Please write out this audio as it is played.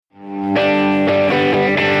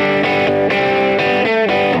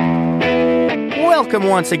Welcome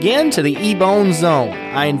once again to the E-Bone Zone.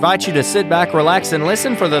 I invite you to sit back, relax, and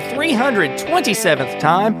listen for the 327th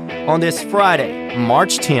time on this Friday,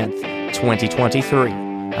 March 10th, 2023.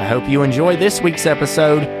 I hope you enjoy this week's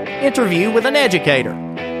episode, Interview with an Educator,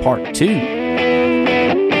 Part 2.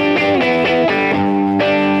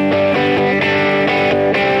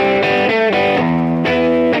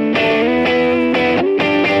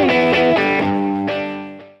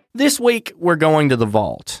 This week, we're going to the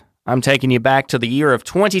vault. I'm taking you back to the year of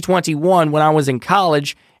 2021 when I was in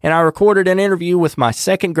college, and I recorded an interview with my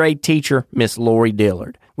second grade teacher, Miss Lori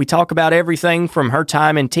Dillard. We talk about everything from her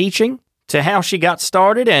time in teaching to how she got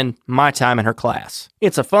started and my time in her class.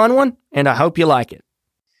 It's a fun one, and I hope you like it.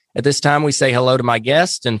 At this time, we say hello to my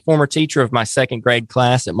guest and former teacher of my second grade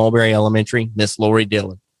class at Mulberry Elementary, Miss Lori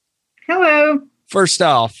Dillard. Hello. First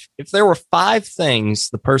off, if there were 5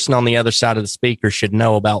 things the person on the other side of the speaker should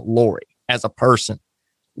know about Lori as a person,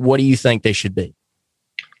 what do you think they should be?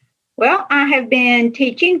 Well, I have been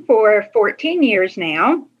teaching for 14 years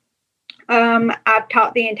now. I've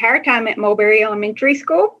taught the entire time at Mulberry Elementary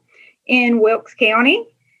School in Wilkes County.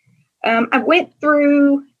 I went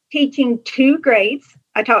through teaching 2 grades.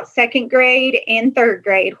 I taught second grade and third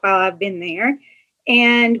grade while I've been there.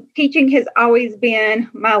 And teaching has always been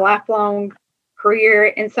my lifelong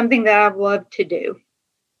career and something that I've loved to do.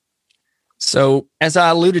 So, as I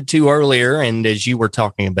alluded to earlier, and as you were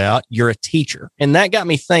talking about, you're a teacher. And that got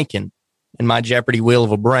me thinking, and my Jeopardy wheel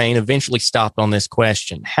of a brain eventually stopped on this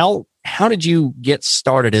question. How did you get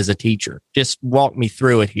started as a teacher? Just walk me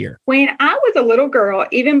through it here. When I was a little girl,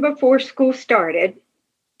 even before school started,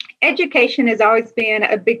 education has always been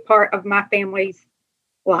a big part of my family's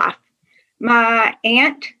life. My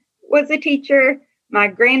aunt was a teacher. My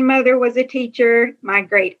grandmother was a teacher. My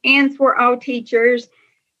great aunts were all teachers.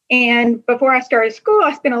 And before I started school,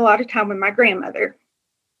 I spent a lot of time with my grandmother.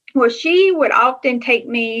 Well, she would often take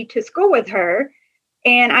me to school with her,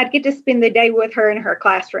 and I'd get to spend the day with her in her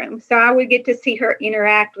classroom. So I would get to see her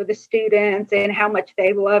interact with the students and how much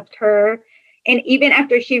they loved her. And even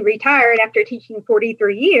after she retired, after teaching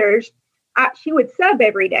 43 years, she would sub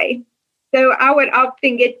every day. So I would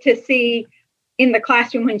often get to see in the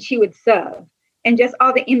classroom when she would sub, and just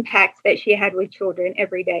all the impacts that she had with children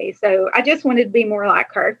every day. So I just wanted to be more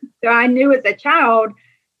like her. So I knew as a child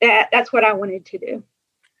that that's what I wanted to do.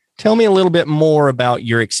 Tell me a little bit more about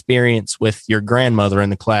your experience with your grandmother in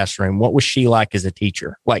the classroom. What was she like as a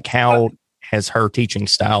teacher? Like, how has her teaching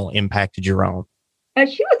style impacted your own?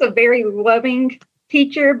 She was a very loving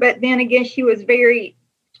teacher, but then again, she was very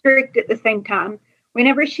strict at the same time.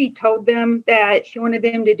 Whenever she told them that she wanted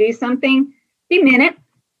them to do something, she meant it.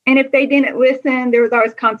 And if they didn't listen, there was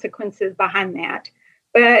always consequences behind that.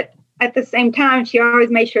 But at the same time, she always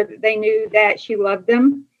made sure that they knew that she loved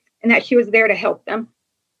them and that she was there to help them.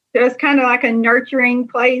 So it's kind of like a nurturing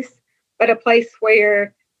place, but a place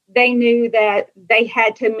where they knew that they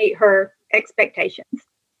had to meet her expectations,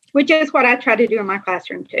 which is what I try to do in my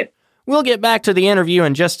classroom too. We'll get back to the interview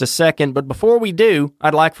in just a second, but before we do,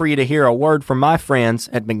 I'd like for you to hear a word from my friends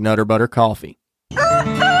at McNutter Butter Coffee.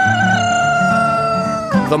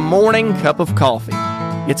 The morning cup of coffee.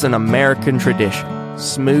 It's an American tradition,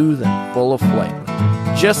 smooth and full of flavor.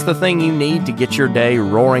 Just the thing you need to get your day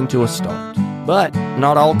roaring to a start. But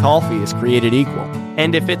not all coffee is created equal.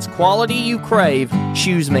 And if it's quality you crave,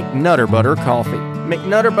 choose McNutter Butter Coffee.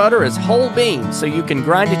 McNutter Butter is whole bean, so you can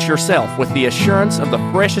grind it yourself with the assurance of the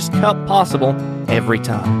freshest cup possible every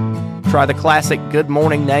time. Try the classic Good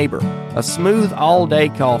Morning Neighbor, a smooth all-day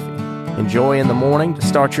coffee. Enjoy in the morning to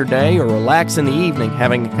start your day or relax in the evening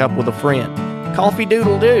having a cup with a friend. Coffee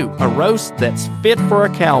Doodle Doo, a roast that's fit for a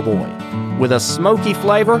cowboy with a smoky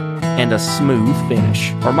flavor and a smooth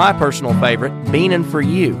finish. Or my personal favorite, Beanin' for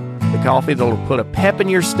You, the coffee that'll put a pep in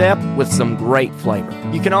your step with some great flavor.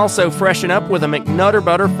 You can also freshen up with a McNutter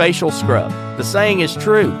Butter facial scrub. The saying is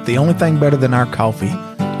true. The only thing better than our coffee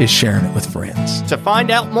is sharing it with friends. To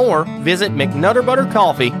find out more, visit McNutter Butter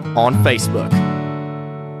Coffee on Facebook.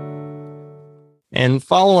 And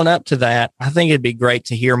following up to that, I think it'd be great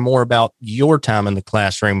to hear more about your time in the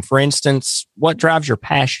classroom. For instance, what drives your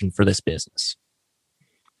passion for this business?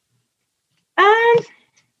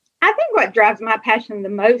 I think what drives my passion the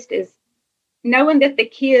most is knowing that the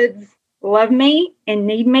kids love me and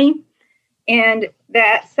need me, and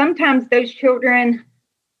that sometimes those children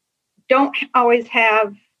don't always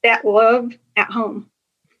have that love at home,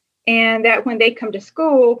 and that when they come to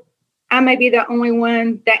school, I may be the only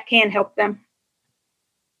one that can help them.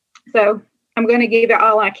 So I'm going to give it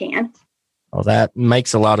all I can. Well, that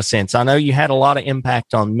makes a lot of sense. I know you had a lot of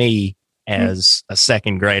impact on me as a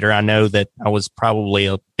second grader. I know that I was probably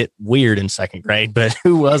a bit weird in second grade, but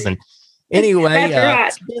who wasn't? Anyway, Right.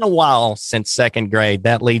 It's been a while since second grade.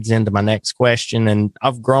 That leads into my next question. And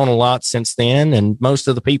I've grown a lot since then. And most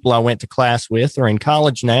of the people I went to class with are in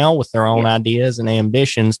college now with their own ideas and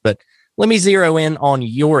ambitions. But let me zero in on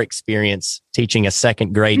your experience teaching a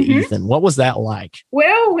second grade Ethan. What was that like?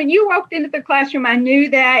 Well, when you walked into the classroom, I knew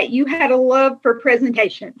that you had a love for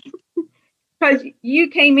presentations because you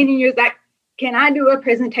came in and you was like, can I do a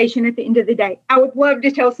presentation at the end of the day? I would love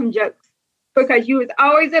to tell some jokes because you was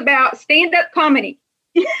always about stand-up comedy.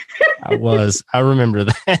 I remember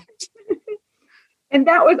that. And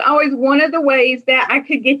that was always one of the ways that I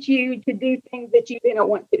could get you to do things that you didn't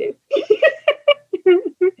want to do.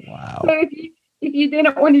 Wow. So if you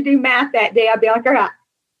didn't want to do math that day, I'd be like, all right,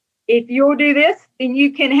 if you'll do this, then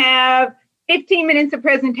you can have 15 minutes of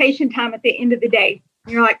presentation time at the end of the day.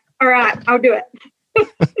 And you're like, all right, I'll do it.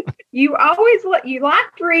 You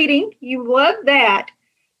liked reading. You loved that.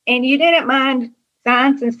 And you didn't mind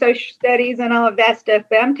science and social studies and all of that stuff.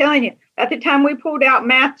 But I'm telling you, at the time we pulled out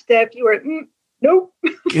math stuff, you were, nope.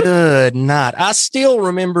 Good night. I still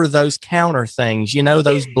remember those counter things,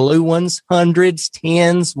 those blue ones, hundreds,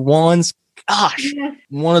 tens, ones. Gosh,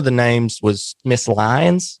 One of the names was Miss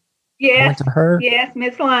Lyons. Yes. I went to her. Yes,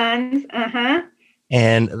 Miss Lyons. Uh-huh.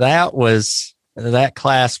 And that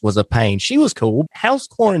class was a pain. She was cool. How's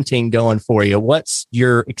quarantine going for you? What's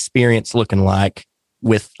your experience looking like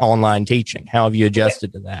with online teaching? How have you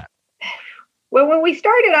adjusted to that? Well, when we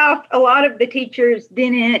started off, a lot of the teachers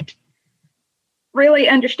didn't really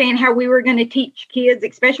understand how we were going to teach kids,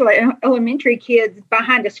 especially elementary kids,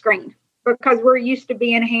 behind a screen because we're used to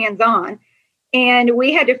being hands-on. And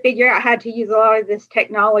we had to figure out how to use a lot of this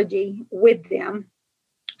technology with them.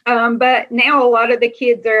 But now a lot of the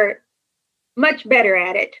kids are much better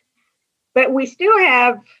at it. But we still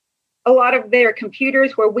have a lot of their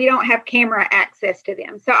computers where we don't have camera access to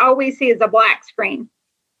them. So all we see is a black screen.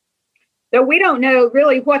 So we don't know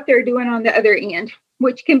really what they're doing on the other end,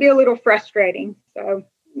 which can be a little frustrating. So,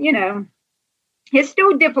 it's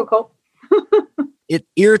still difficult. It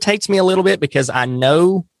irritates me a little bit because I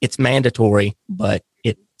know it's mandatory, but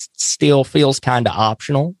it still feels kind of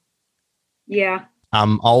optional. Yeah.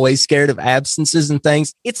 I'm always scared of absences and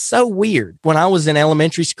things. It's so weird. When I was in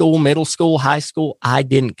elementary school, middle school, high school, I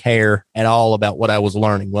didn't care at all about what I was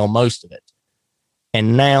learning. Well, most of it.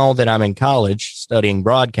 And now that I'm in college studying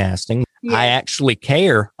broadcasting, I actually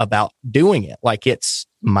care about doing it. Like it's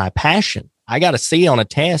my passion. I got a C on a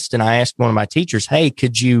test and I asked one of my teachers, hey,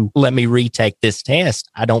 could you let me retake this test?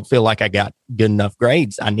 I don't feel like I got good enough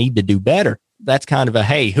grades. I need to do better. That's kind of a,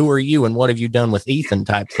 hey, who are you and what have you done with Ethan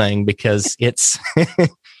type thing? Because it's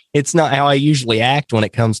not how I usually act when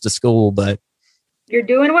it comes to school, but you're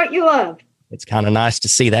doing what you love. It's kind of nice to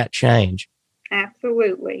see that change.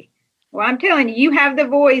 Absolutely. Well, I'm telling you, you have the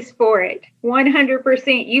voice for it.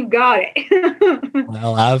 100%. You've got it.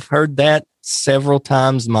 Well, I've heard that several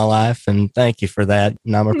times in my life, and thank you for that.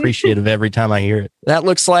 And I'm appreciative every time I hear it. That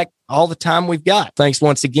looks like all the time we've got. Thanks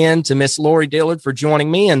once again to Miss Lori Dillard for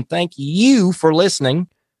joining me, and thank you for listening.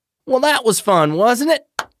 Well, that was fun, wasn't it?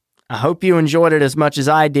 I hope you enjoyed it as much as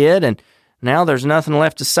I did, and now there's nothing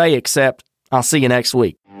left to say except I'll see you next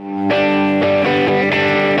week.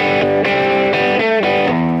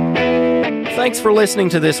 Thanks for listening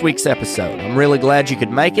to this week's episode. I'm really glad you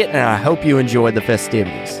could make it, and I hope you enjoyed the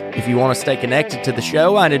festivities. If you want to stay connected to the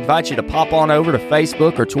show, I'd invite you to pop on over to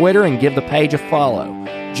Facebook or Twitter and give the page a follow.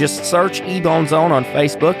 Just search eBone Zone on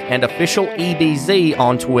Facebook and Official EBZ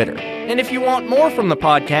on Twitter. And if you want more from the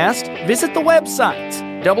podcast, visit the website,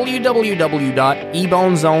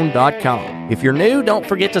 www.ebonezone.com. If you're new, don't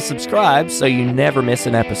forget to subscribe so you never miss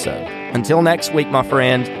an episode. Until next week, my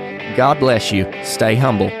friend, God bless you, stay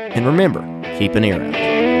humble, and remember, keep an ear out.